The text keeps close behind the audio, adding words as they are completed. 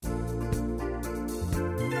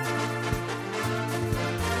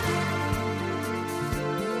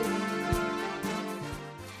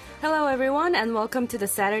everyone, and welcome to the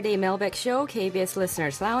Saturday Mailbag Show, KBS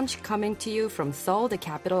Listeners Lounge, coming to you from Seoul, the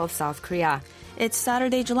capital of South Korea. It's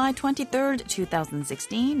Saturday, July 23rd,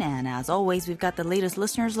 2016, and as always, we've got the latest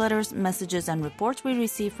listeners' letters, messages, and reports we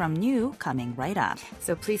receive from you coming right up.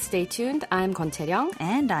 So please stay tuned. I'm Kwon Chae-ryung.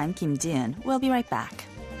 And I'm Kim Ji-eun. We'll be right back.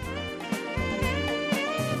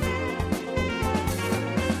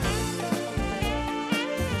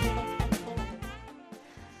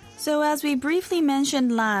 So as we briefly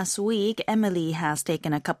mentioned last week, Emily has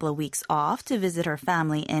taken a couple of weeks off to visit her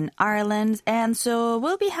family in Ireland. And so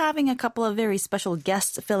we'll be having a couple of very special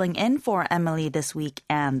guests filling in for Emily this week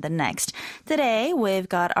and the next. Today, we've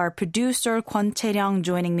got our producer, Kwon Chae-ryung,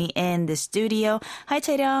 joining me in the studio. Hi,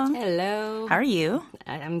 Chae-ryung. Hello. How are you?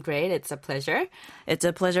 I'm great. It's a pleasure. It's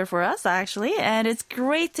a pleasure for us, actually. And it's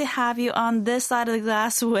great to have you on this side of the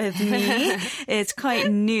glass with me. It's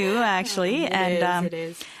quite new, actually. It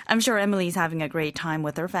is. I'm sure Emily's having a great time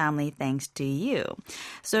with her family thanks to you.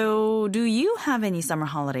 So do you have any summer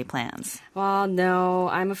holiday plans? Well, no.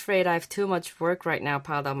 I'm afraid I have too much work right now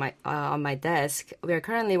piled on my desk. We are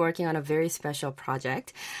currently working on a very special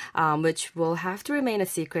project, which will have to remain a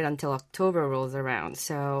secret until October rolls around.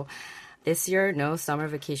 So this year, no summer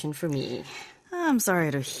vacation for me. I'm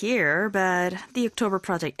sorry to hear, but the October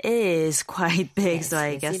project is quite big, yes, so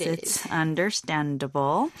I guess it it's is.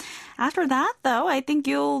 Understandable. After that, though, I think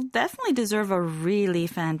you'll definitely deserve a really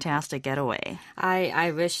fantastic getaway.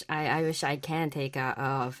 I wish I can take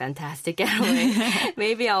a fantastic getaway.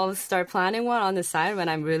 Maybe I'll start planning one on the side when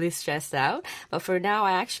I'm really stressed out. But for now,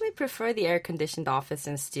 I actually prefer the air-conditioned office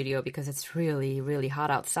and studio because it's really, really hot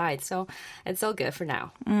outside. So it's all good for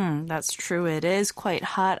now. That's true. It is quite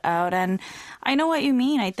hot out, and I know what you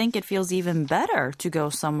mean. I think it feels even better to go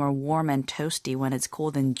somewhere warm and toasty when it's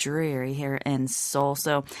cold and dreary here in Seoul.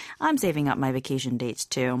 So I'm saving up my vacation dates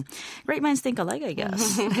too. Great minds think alike, I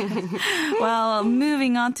guess. Well,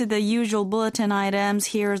 moving on to the usual bulletin items,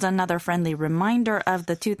 here's another friendly reminder of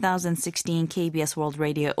the 2016 KBS World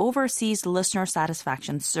Radio Overseas Listener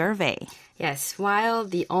Satisfaction Survey. Yes, while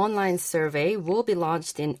the online survey will be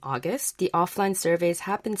launched in August, the offline surveys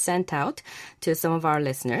have been sent out to some of our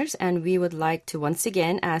listeners, and we would like to once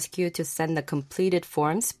again ask you to send the completed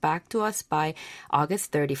forms back to us by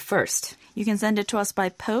August 31st. You can send it to us by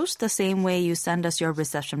post the same way you send us your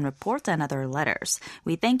reception reports and other letters.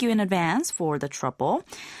 We thank you in advance for the trouble.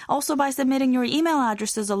 Also, by submitting your email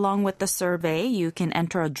addresses along with the survey, you can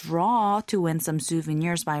enter a draw to win some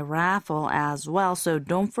souvenirs by raffle as well. So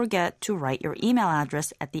don't forget to write your email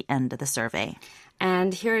address at the end of the survey.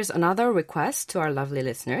 And here's another request to our lovely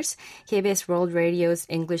listeners. KBS World Radio's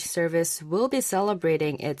English service will be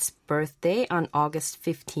celebrating its birthday on August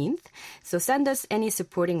 15th. So send us any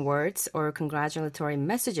supporting words or congratulatory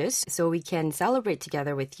messages so we can celebrate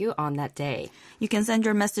together with you on that day. You can send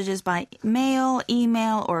your messages by mail,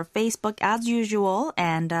 email, or Facebook as usual.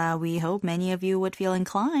 And we hope many of you would feel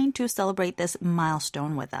inclined to celebrate this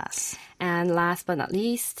milestone with us. And last but not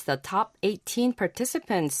least, the top 18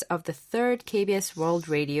 participants of the third KBS World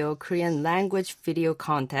Radio Korean language video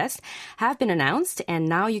contest have been announced, and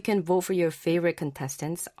now you can vote for your favorite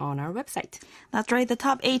contestants on our website. That's right. The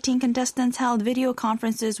top 18 contestants held video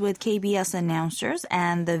conferences with KBS announcers,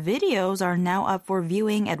 and the videos are now up for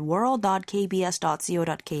viewing at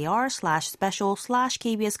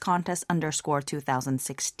world.kbs.co.kr/special/KBS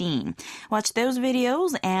contest_2016. Watch those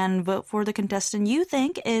videos and vote for the contestant you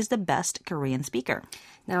think is the best Korean speaker.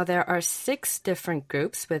 Now, there are 6 different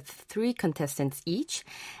groups with 3 contestants each,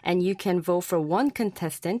 and you can vote for 1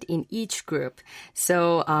 contestant in each group.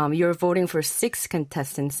 So you're voting for 6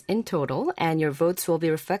 contestants in total, and your votes will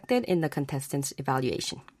be reflected in the contestants'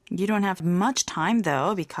 evaluation. You don't have much time,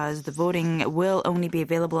 though, because the voting will only be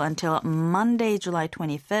available until Monday, July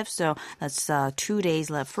 25th. So that's 2 days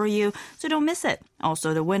left for you. So don't miss it.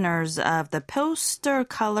 Also, the winners of the poster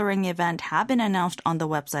coloring event have been announced on the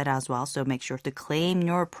website as well. So make sure to claim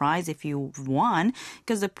your prize if you won,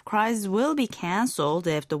 because the prize will be canceled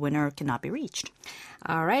if the winner cannot be reached.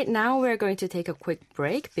 All right, now we're going to take a quick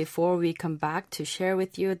break before we come back to share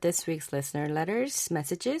with you this week's listener letters,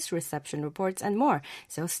 messages, reception reports, and more.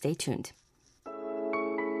 So stay tuned.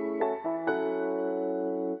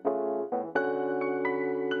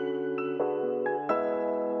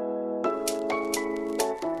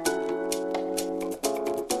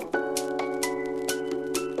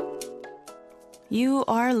 You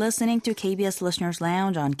are listening to KBS Listeners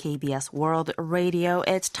Lounge on KBS World Radio.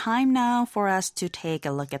 It's time now for us to take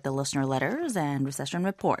a look at the listener letters and reception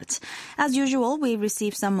reports. As usual, we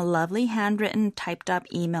received some lovely handwritten, typed up,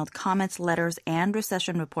 emailed comments, letters, and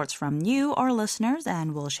reception reports from you, our listeners,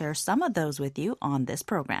 and we'll share some of those with you on this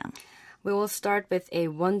program. We will start with a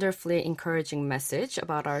wonderfully encouraging message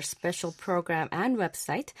about our special program and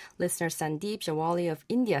website. Listener Sandeep Jawali of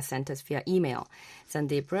India sent us via email.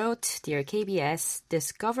 Sandeep wrote, Dear KBS,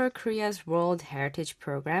 Discover Korea's World Heritage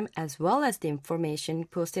Program as well as the information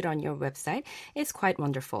posted on your website is quite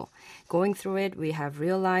wonderful. Going through it, we have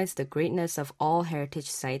realized the greatness of all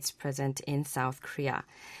heritage sites present in South Korea.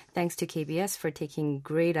 Thanks to KBS for taking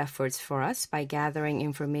great efforts for us by gathering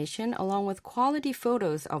information along with quality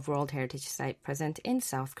photos of World Heritage Site present in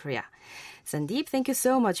South Korea. Sandeep, thank you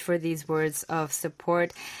so much for these words of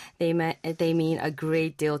support. They mean a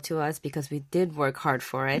great deal to us because we did work hard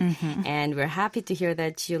for it. And we're happy to hear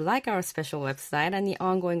that you like our special website and the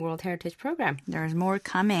ongoing World Heritage Program. There's more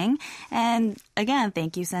coming. And again,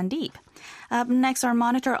 thank you, Sandeep. Up next, our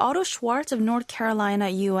monitor, Otto Schwartz of North Carolina,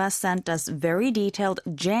 U.S., sent us very detailed,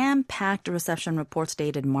 jam-packed reception reports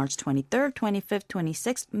dated March 23rd, 25th,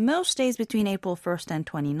 26th, most days between April 1st and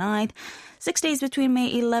 29th, 6 days between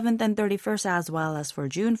May 11th and 31st, as well as for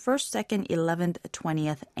June 1st, 2nd, 11th,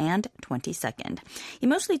 20th, and 22nd. He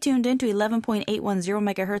mostly tuned into 11.810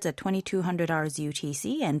 megahertz at 2200 hours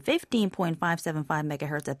UTC and 15.575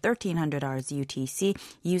 megahertz at 1300 hours UTC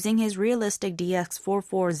using his realistic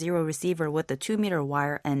DX440 receiver with the 2-meter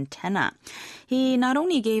wire antenna. He not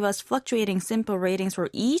only gave us fluctuating simple ratings for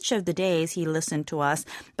each of the days he listened to us,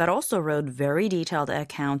 but also wrote very detailed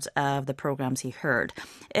accounts of the programs he heard.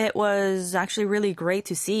 It was actually really great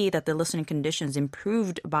to see that the listening conditions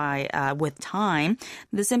improved with time.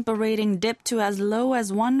 The simple rating dipped to as low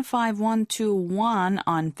as 15121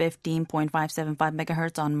 on 15.575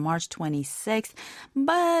 megahertz on March 26th,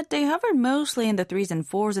 but they hovered mostly in the 3s and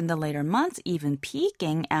 4s in the later months, even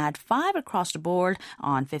peaking at 5 across the board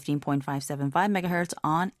on 15.575 megahertz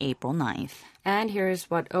on April 9th. And here's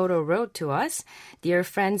what Odo wrote to us. Dear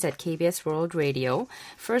friends at KBS World Radio,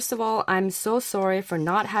 first of all, I'm so sorry for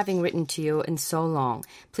not having written to you in so long.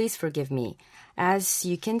 Please forgive me. As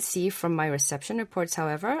you can see from my reception reports,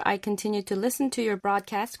 however, I continue to listen to your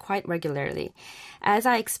broadcast quite regularly. As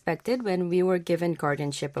I expected, when we were given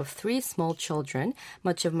guardianship of 3 small children,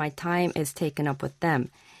 much of my time is taken up with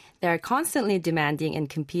them. They are constantly demanding and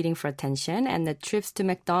competing for attention, and the trips to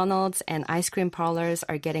McDonald's and ice cream parlors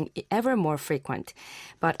are getting ever more frequent.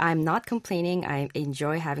 But I'm not complaining. I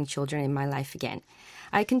enjoy having children in my life again.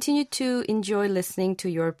 I continue to enjoy listening to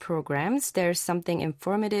your programs. There's something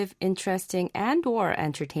informative, interesting, and/or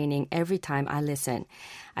entertaining every time I listen.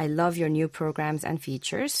 I love your new programs and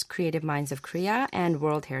features, Creative Minds of Korea and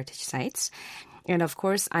World Heritage Sites. And of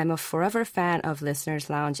course, I'm a forever fan of Listeners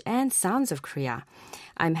Lounge and Sounds of Korea.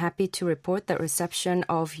 I'm happy to report that reception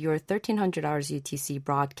of your 1300 hours UTC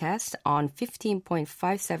broadcast on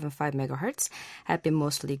 15.575 megahertz have been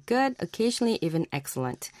mostly good, occasionally even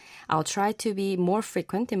excellent. I'll try to be more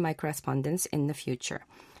frequent in my correspondence in the future.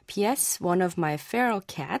 P.S. One of my feral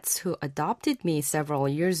cats who adopted me several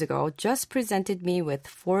years ago just presented me with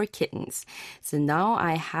 4 kittens. So now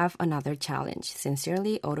I have another challenge.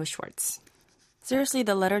 Sincerely, Otto Schwartz. Seriously,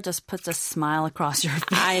 the letter just puts a smile across your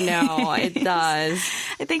face. I know, it does.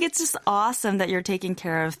 I think it's just awesome that you're taking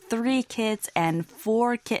care of 3 kids and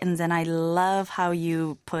 4 kittens. And I love how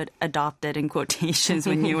you put adopted in quotations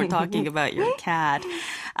when you were talking about your cat.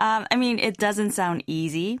 I mean, it doesn't sound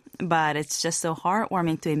easy, but it's just so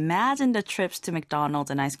heartwarming to imagine the trips to McDonald's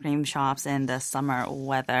and ice cream shops in the summer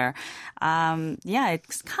weather.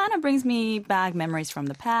 It kind of brings me back memories from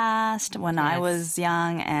the past when I was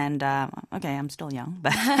young. And, okay, I'm still young,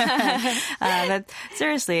 but, but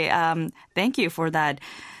seriously, thank you for that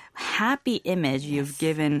happy image you've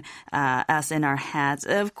given us in our heads.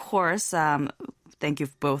 Of course, thank you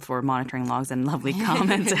both for monitoring logs and lovely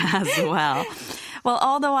comments as well. Well,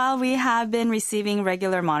 all the while, we have been receiving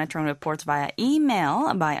regular monitoring reports via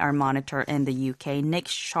email by our monitor in the UK, Nick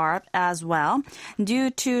Sharp, as well.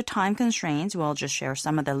 Due to time constraints, we'll just share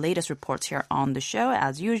some of the latest reports here on the show.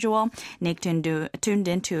 As usual, Nick tuned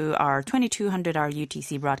into our 2200-hour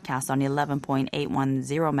UTC broadcast on 11.810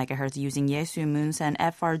 megahertz using Yesu Moonsen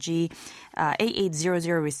FRG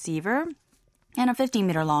 8800 receiver and a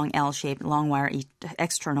 15-meter long L-shaped long wire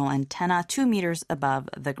external antenna 2 meters above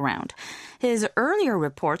the ground. His earlier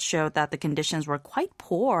reports showed that the conditions were quite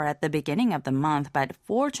poor at the beginning of the month, but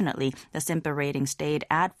fortunately, the SINPA rating stayed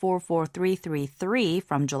at 44333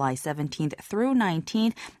 from July 17th through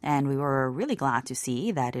 19th, and we were really glad to see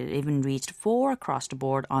that it even reached 4 across the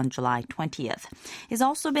board on July 20th. He's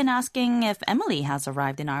also been asking if Emily has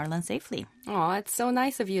arrived in Ireland safely. Oh, it's so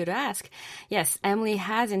nice of you to ask. Yes, Emily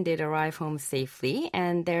has indeed arrived home safely safely,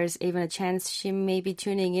 and there's even a chance she may be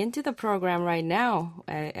tuning into the program right now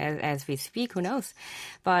as we speak. Who knows?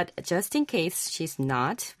 But just in case she's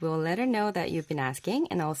not, we'll let her know that you've been asking.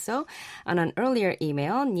 And also, on an earlier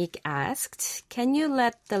email, Nick asked, can you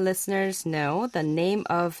let the listeners know the name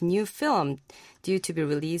of new film due to be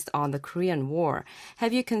released on the Korean War?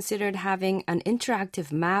 Have you considered having an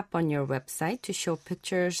interactive map on your website to show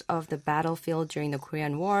pictures of the battlefield during the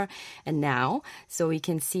Korean War and now, so we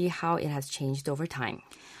can see how it has changed over time?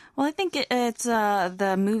 Well, I think it's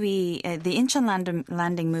the movie, the Incheon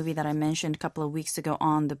landing movie that I mentioned a couple of weeks ago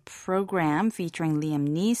on the program featuring Liam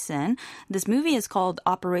Neeson. This movie is called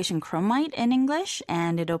Operation Chromite in English,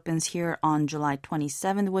 and it opens here on July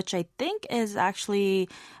 27th, which I think is actually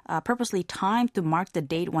purposely timed to mark the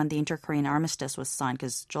date when the Inter-Korean Armistice was signed,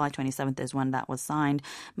 because July 27th is when that was signed.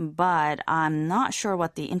 But I'm not sure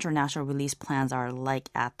what the international release plans are like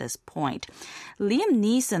at this point. Liam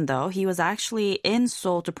Neeson, though, he was actually in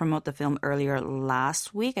Seoul to promote the film earlier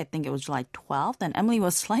last week. I think it was July 12th. And Emily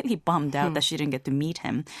was slightly bummed out that she didn't get to meet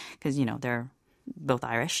him because, you know, they're both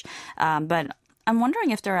Irish. But I'm wondering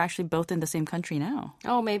if they're actually both in the same country now.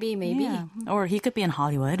 Oh, maybe. Yeah. Or he could be in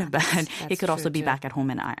Hollywood, but he could also be back at home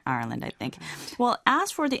in Ireland, I think. Well, as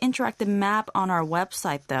for the interactive map on our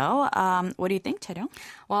website, though, what do you think, Tae-ryung?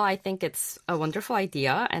 Well, I think it's a wonderful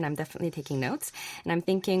idea, and I'm definitely taking notes. And I'm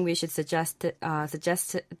thinking we should suggest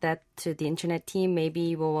that to the internet team.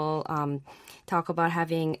 Maybe we will talk about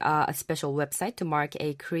having a special website to mark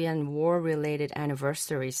a Korean War-related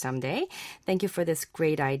anniversary someday. Thank you for this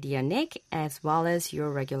great idea, Nick, as well as your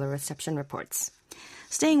regular reception reports.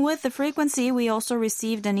 Staying with the frequency, we also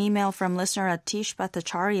received an email from listener Atish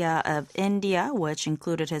Bhattacharya of India, which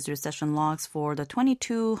included his reception logs for the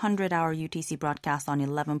 2200-hour UTC broadcast on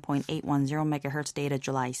 11.810 megahertz data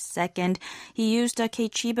July 2nd. He used a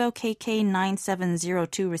Keichibo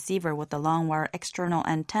KK9702 receiver with a long wire external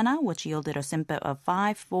antenna, which yielded a SIMPO of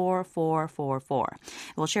 54444.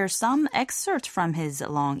 We'll share some excerpts from his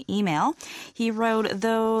long email. He wrote,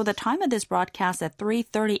 though the time of this broadcast at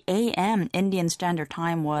 3:30 a.m. Indian Standard Time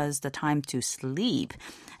was the time to sleep,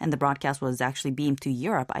 and the broadcast was actually beamed to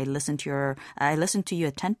Europe. I listened to you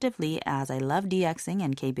attentively as I love DXing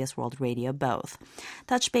and KBS World Radio both.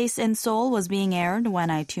 Touch Base in Seoul was being aired when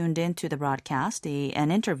I tuned into the broadcast. An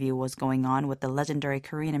interview was going on with the legendary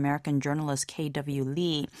Korean-American journalist K.W.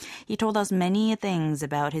 Lee. He told us many things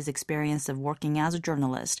about his experience of working as a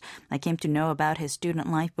journalist. I came to know about his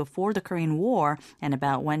student life before the Korean War and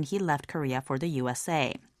about when he left Korea for the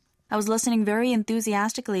USA. I was listening very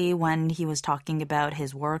enthusiastically when he was talking about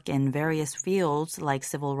his work in various fields like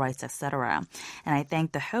civil rights, etc. And I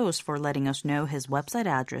thank the host for letting us know his website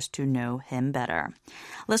address to know him better.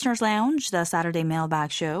 Listeners Lounge, the Saturday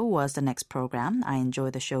mailbag show, was the next program. I enjoy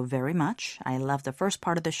the show very much. I love the first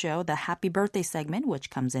part of the show, the happy birthday segment, which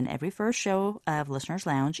comes in every first show of Listeners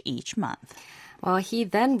Lounge each month. Well, he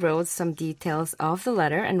then wrote some details of the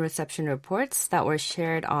letter and reception reports that were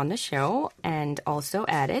shared on the show and also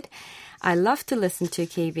added, I love to listen to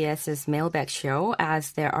KBS's mailbag show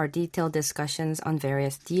as there are detailed discussions on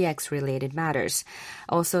various DX-related matters.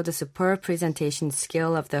 Also, the superb presentation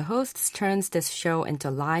skill of the hosts turns this show into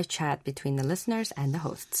live chat between the listeners and the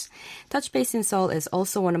hosts. Touch Base in Seoul is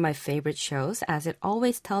also one of my favorite shows as it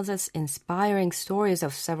always tells us inspiring stories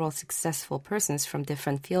of several successful persons from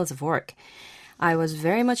different fields of work. I was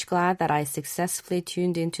very much glad that I successfully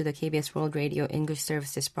tuned into the KBS World Radio English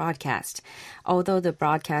Services broadcast. Although the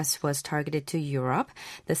broadcast was targeted to Europe,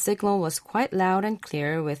 the signal was quite loud and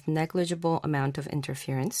clear with negligible amount of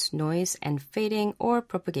interference, noise, and fading or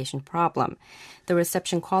propagation problem. The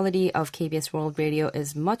reception quality of KBS World Radio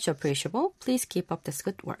is much appreciable. Please keep up this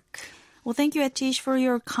good work. Well, thank you, Atish, for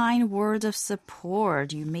your kind words of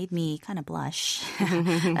support. You made me kind of blush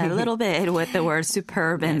a little bit with the word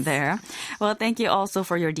superb in there. Well, thank you also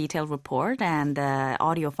for your detailed report and the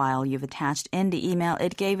audio file you've attached in the email.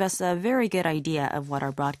 It gave us a very good idea of what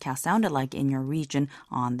our broadcast sounded like in your region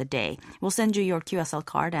on the day. We'll send you your QSL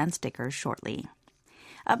card and stickers shortly.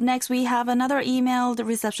 Up next, we have another emailed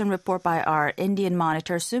reception report by our Indian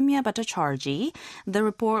monitor, Sumya Bhattacharya. The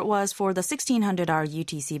report was for the 1600-hour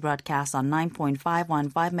UTC broadcast on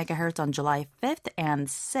 9.515 megahertz on July 5th and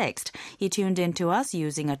 6th. He tuned in to us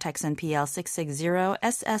using a Texan PL660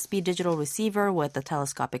 SSB digital receiver with a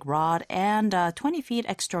telescopic rod and a 20 feet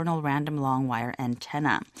external random long wire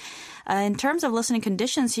antenna. In terms of listening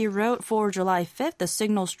conditions, he wrote for July 5th, the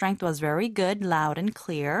signal strength was very good, loud and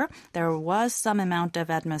clear. There was some amount of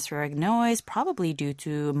atmospheric noise, probably due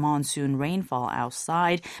to monsoon rainfall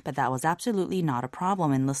outside, but that was absolutely not a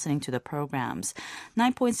problem in listening to the programs.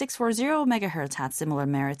 9.640 megahertz had similar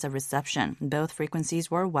merits of reception. Both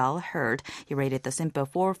frequencies were well heard. He rated the SINPO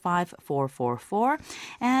 45444.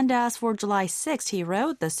 And as for July 6th, he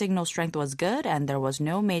wrote, the signal strength was good and there was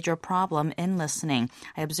no major problem in listening.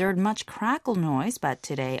 I observed much crackle noise, but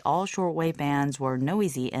today all shortwave bands were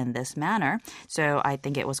noisy in this manner, so I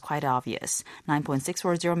think it was quite obvious.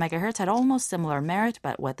 9.640 megahertz had almost similar merit,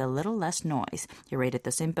 but with a little less noise. He rated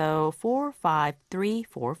the SINPO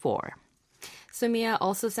 45344. Sumia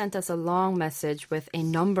also sent us a long message with a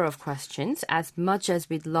number of questions. As much as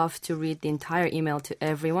we'd love to read the entire email to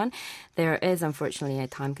everyone, there is unfortunately a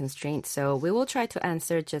time constraint, so we will try to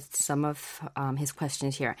answer just some of his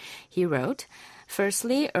questions here. He wrote,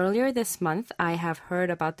 firstly, earlier this month, I have heard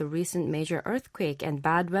about the recent major earthquake and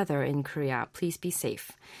bad weather in Korea. Please be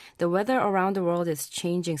safe. The weather around the world is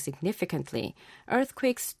changing significantly.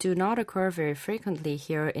 Earthquakes do not occur very frequently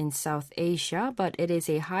here in South Asia, but it is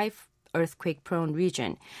a high earthquake-prone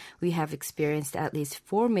region. We have experienced at least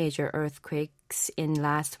 4 major earthquakes in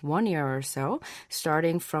last 1 year or so,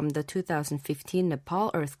 starting from the 2015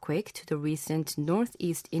 Nepal earthquake to the recent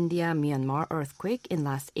Northeast India Myanmar earthquake in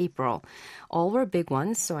last April. All were big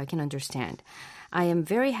ones, so I can understand. I am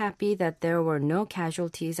very happy that there were no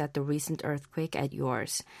casualties at the recent earthquake at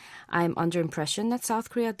yours. I am under impression that South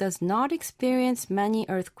Korea does not experience many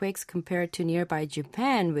earthquakes compared to nearby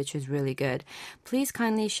Japan, which is really good. Please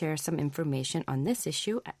kindly share some information on this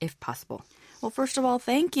issue if possible. Well, first of all,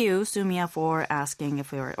 thank you, Sumia, for asking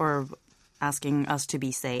if we were, or asking us to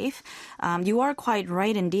be safe. You are quite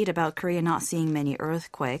right indeed about Korea not seeing many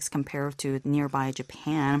earthquakes compared to nearby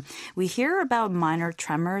Japan. We hear about minor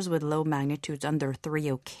tremors with low magnitudes under 3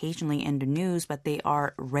 occasionally in the news, but they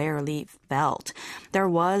are rarely felt. There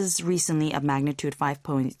was recently a magnitude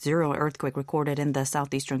 5.0 earthquake recorded in the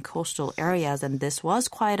southeastern coastal areas, and this was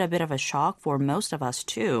quite a bit of a shock for most of us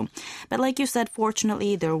too. But like you said,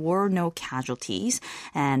 fortunately, there were no casualties.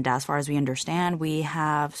 And as far as we understand, we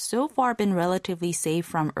have so far been relatively safe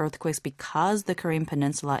from earthquakes because the Korean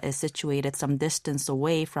peninsula is situated some distance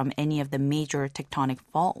away from any of the major tectonic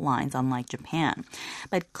fault lines, unlike Japan.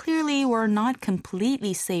 But clearly, we're not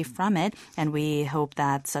completely safe from it, and we hope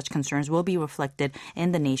that such concerns will be reflected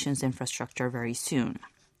in the nation's infrastructure very soon.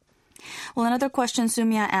 Well, another question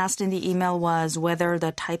Sumia asked in the email was whether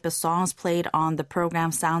the type of songs played on the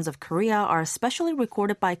program Sounds of Korea are specially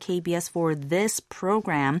recorded by KBS for this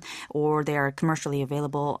program, or they are commercially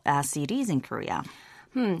available as CDs in Korea.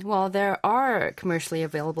 Well, there are commercially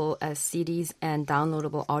available as CDs and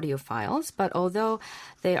downloadable audio files, but although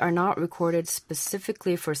they are not recorded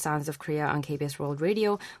specifically for Sounds of Korea on KBS World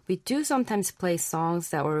Radio, we do sometimes play songs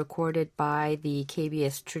that were recorded by the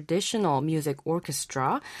KBS Traditional Music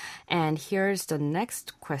Orchestra. And here's the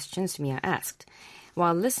next question Sumia asked.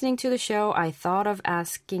 While listening to the show, I thought of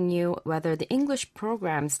asking you whether the English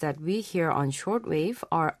programs that we hear on shortwave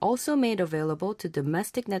are also made available to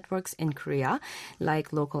domestic networks in Korea,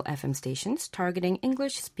 like local FM stations targeting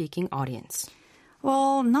English-speaking audience.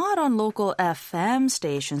 Well, not on local FM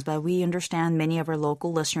stations, but we understand many of our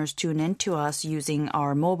local listeners tune in to us using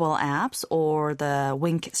our mobile apps or the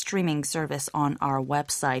Wink streaming service on our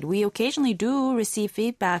website. We occasionally do receive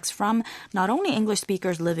feedbacks from not only English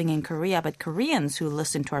speakers living in Korea, but Koreans who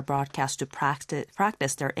listen to our broadcast to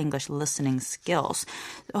practice their English listening skills.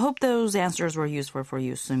 I hope those answers were useful for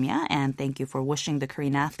you, Sumia, and thank you for wishing the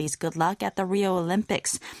Korean athletes good luck at the Rio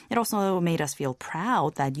Olympics. It also made us feel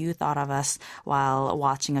proud that you thought of us while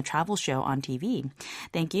watching a travel show on TV.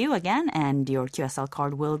 Thank you again, and your QSL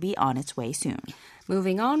card will be on its way soon.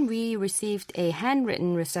 Moving on, we received a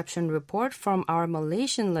handwritten reception report from our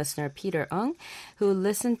Malaysian listener, Peter Ng, who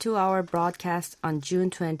listened to our broadcast on June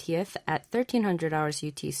 20th at 1300 hours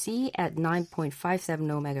UTC at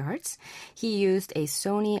 9.570 megahertz. He used a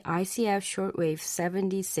Sony ICF shortwave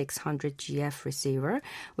 7600 GF receiver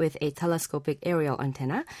with a telescopic aerial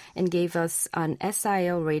antenna and gave us an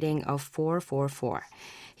SIL rating of 444.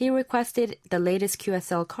 He requested the latest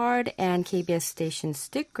QSL card and KBS station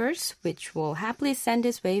stickers, which we'll happily send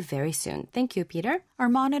his way very soon. Thank you, Peter. Our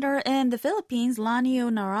monitor in the Philippines, Lanio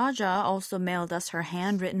Naraja, also mailed us her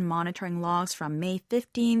handwritten monitoring logs from May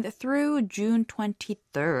 15th through June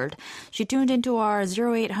 23rd. She tuned into our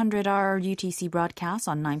 0800-hour UTC broadcast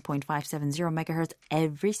on 9.570 megahertz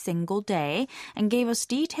every single day and gave us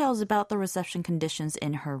details about the reception conditions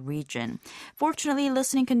in her region. Fortunately,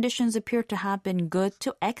 listening conditions appear to have been good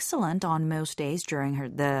to excellent on most days during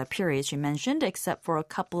the period she mentioned, except for a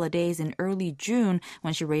couple of days in early June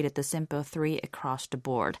when she rated the SINPO 3 across the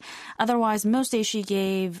board. Otherwise, most days she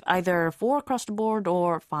gave either 4 across the board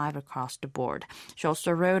or 5 across the board. She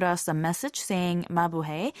also wrote us a message saying,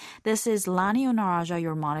 Mabuhay, this is Lani Unaraja,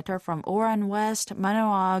 your monitor from Oran West,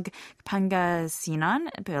 Manoag, Pangasinan,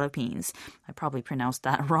 Philippines. I probably pronounced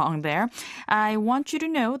that wrong there. I want you to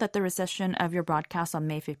know that the recession of your broadcast on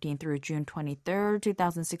May 15 through June 23rd,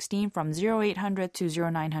 2016 from 0800 to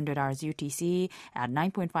 0900 hours UTC at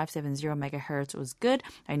 9.570 megahertz was good.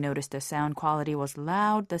 I noticed the sound quality was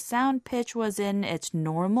loud, the sound pitch was in its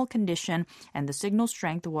normal condition, and the signal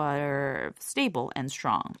strength were stable and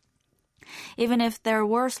strong. Even if there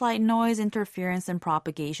were slight noise, interference, and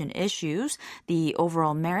propagation issues, the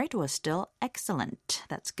overall merit was still excellent.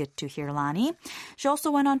 That's good to hear, Lani. She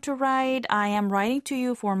also went on to write, I am writing to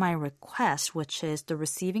you for my request, which is the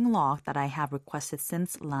receiving log that I have requested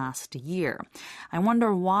since last year. I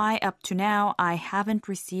wonder why up to now I haven't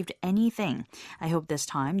received anything. I hope this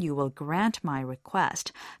time you will grant my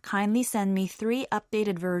request. Kindly send me 3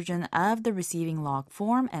 updated versions of the receiving log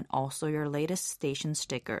form and also your latest station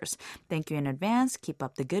stickers. Thank you in advance. Keep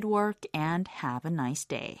up the good work and have a nice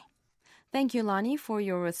day. Thank you, Lani, for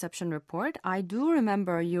your reception report. I do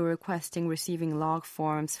remember you requesting receiving log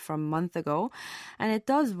forms from a month ago, and it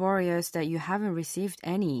does worry us that you haven't received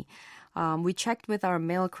any. We checked with our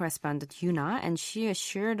mail correspondent, Yuna, and she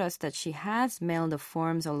assured us that she has mailed the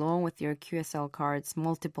forms along with your QSL cards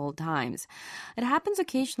multiple times. It happens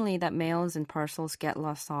occasionally that mails and parcels get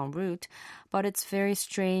lost en route, but it's very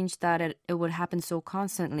strange that it would happen so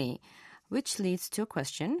constantly. Which leads to a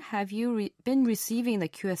question. Have you been receiving the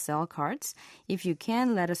QSL cards? If you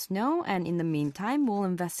can, let us know. And in the meantime, we'll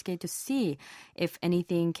investigate to see if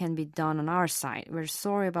anything can be done on our side. We're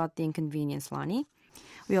sorry about the inconvenience, Lani.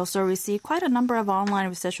 We also received quite a number of online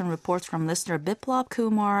recession reports from listener Biplop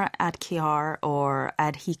Kumar at Kihar or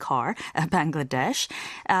at Hikar, Bangladesh.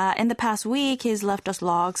 In the past week, he's left us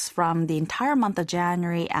logs from the entire month of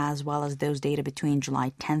January as well as those dated between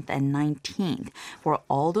July 10th and 19th. For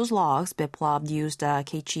all those logs, Biplop used a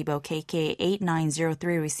Keichibo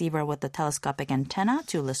KK8903 receiver with a telescopic antenna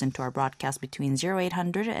to listen to our broadcast between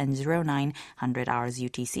 0800 and 0900 hours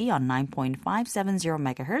UTC on 9.570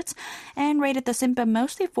 megahertz and rated the SINPO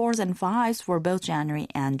mostly 4s and 5s for both January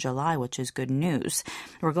and July, which is good news.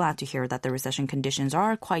 We're glad to hear that the recession conditions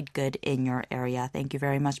are quite good in your area. Thank you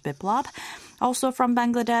very much, Biplop. Also from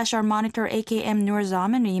Bangladesh, our monitor AKM Nur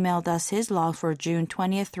Zaman emailed us his log for June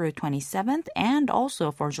 20th through 27th and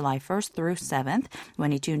also for July 1st through 7th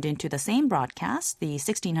when he tuned into the same broadcast, the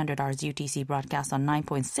 1600 hours UTC broadcast on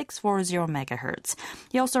 9.640 megahertz.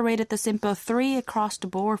 He also rated the SINPO 3 across the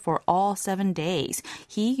board for all 7 days.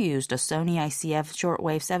 He used a Sony ICF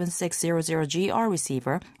shortwave 7600GR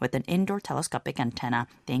receiver with an indoor telescopic antenna.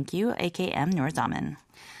 Thank you, AKM Nur Zaman.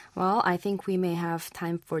 Well, I think we may have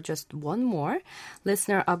time for just one more.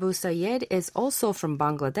 Listener Abu Sayed is also from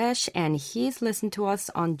Bangladesh, and he's listened to us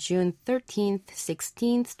on June 13th,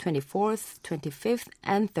 16th, 24th, 25th,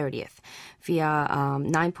 and 30th via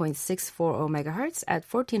 9.640 megahertz at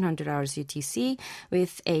 1400 hours UTC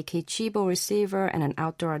with a Keichibo receiver and an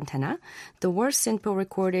outdoor antenna. The worst SINPO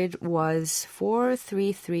recorded was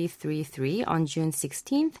 43333 on June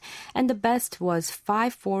 16th, and the best was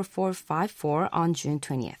 54454 on June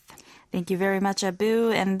 20th. Thank you very much,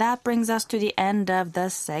 Abu. And that brings us to the end of the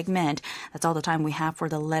segment. That's all the time we have for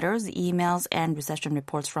the letters, emails, and recession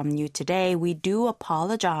reports from you today. We do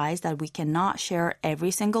apologize that we cannot share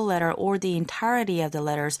every single letter or the entirety of the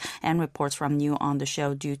letters and reports from you on the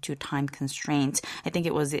show due to time constraints. I think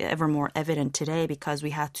it was ever more evident today because we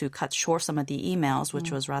had to cut short some of the emails,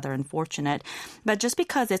 which was rather unfortunate. But just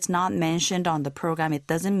because it's not mentioned on the program, it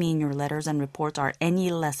doesn't mean your letters and reports are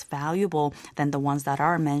any less valuable than the ones that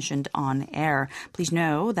are mentioned on air. Please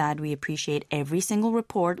know that we appreciate every single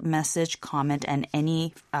report, message, comment, and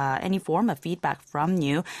any form of feedback from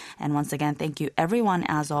you. And once again, thank you everyone,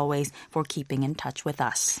 as always, for keeping in touch with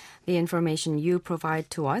us. The information you provide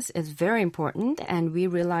to us is very important, and we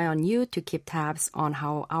rely on you to keep tabs on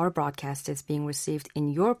how our broadcast is being received in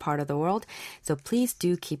your part of the world. So please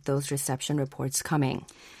do keep those reception reports coming.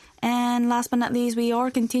 And last but not least, we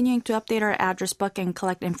are continuing to update our address book and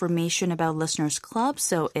collect information about Listeners Club.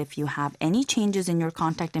 So if you have any changes in your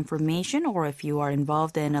contact information or if you are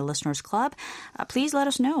involved in a Listeners Club, please let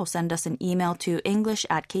us know. Send us an email to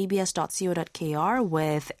english@kbs.co.kr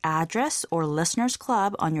with address or Listeners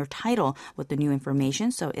Club on your title with the new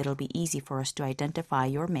information, so it'll be easy for us to identify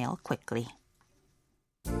your mail quickly.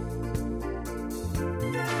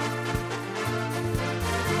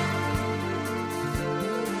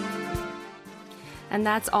 And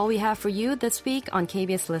that's all we have for you this week on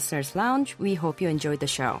KBS Listeners Lounge. We hope you enjoyed the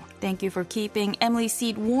show. Thank you for keeping Emily's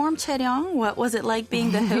seat warm, Chae-ryung. What was it like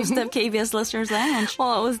being the host of KBS Listeners Lounge?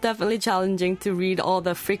 Well, it was definitely challenging to read all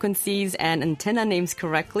the frequencies and antenna names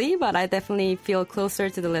correctly, but I definitely feel closer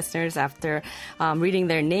to the listeners after reading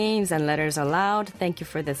their names and letters aloud. Thank you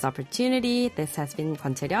for this opportunity. This has been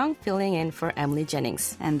Kwon Chae-ryung filling in for Emily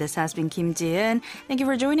Jennings. And this has been Kim Ji-eun. Thank you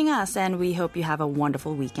for joining us, and we hope you have a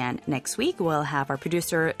wonderful weekend. Next week, we'll have our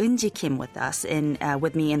producer Eunji Kim with us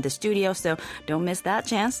with me in the studio, so don't miss that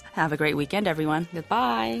chance. Have a great weekend, everyone.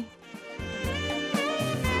 Goodbye.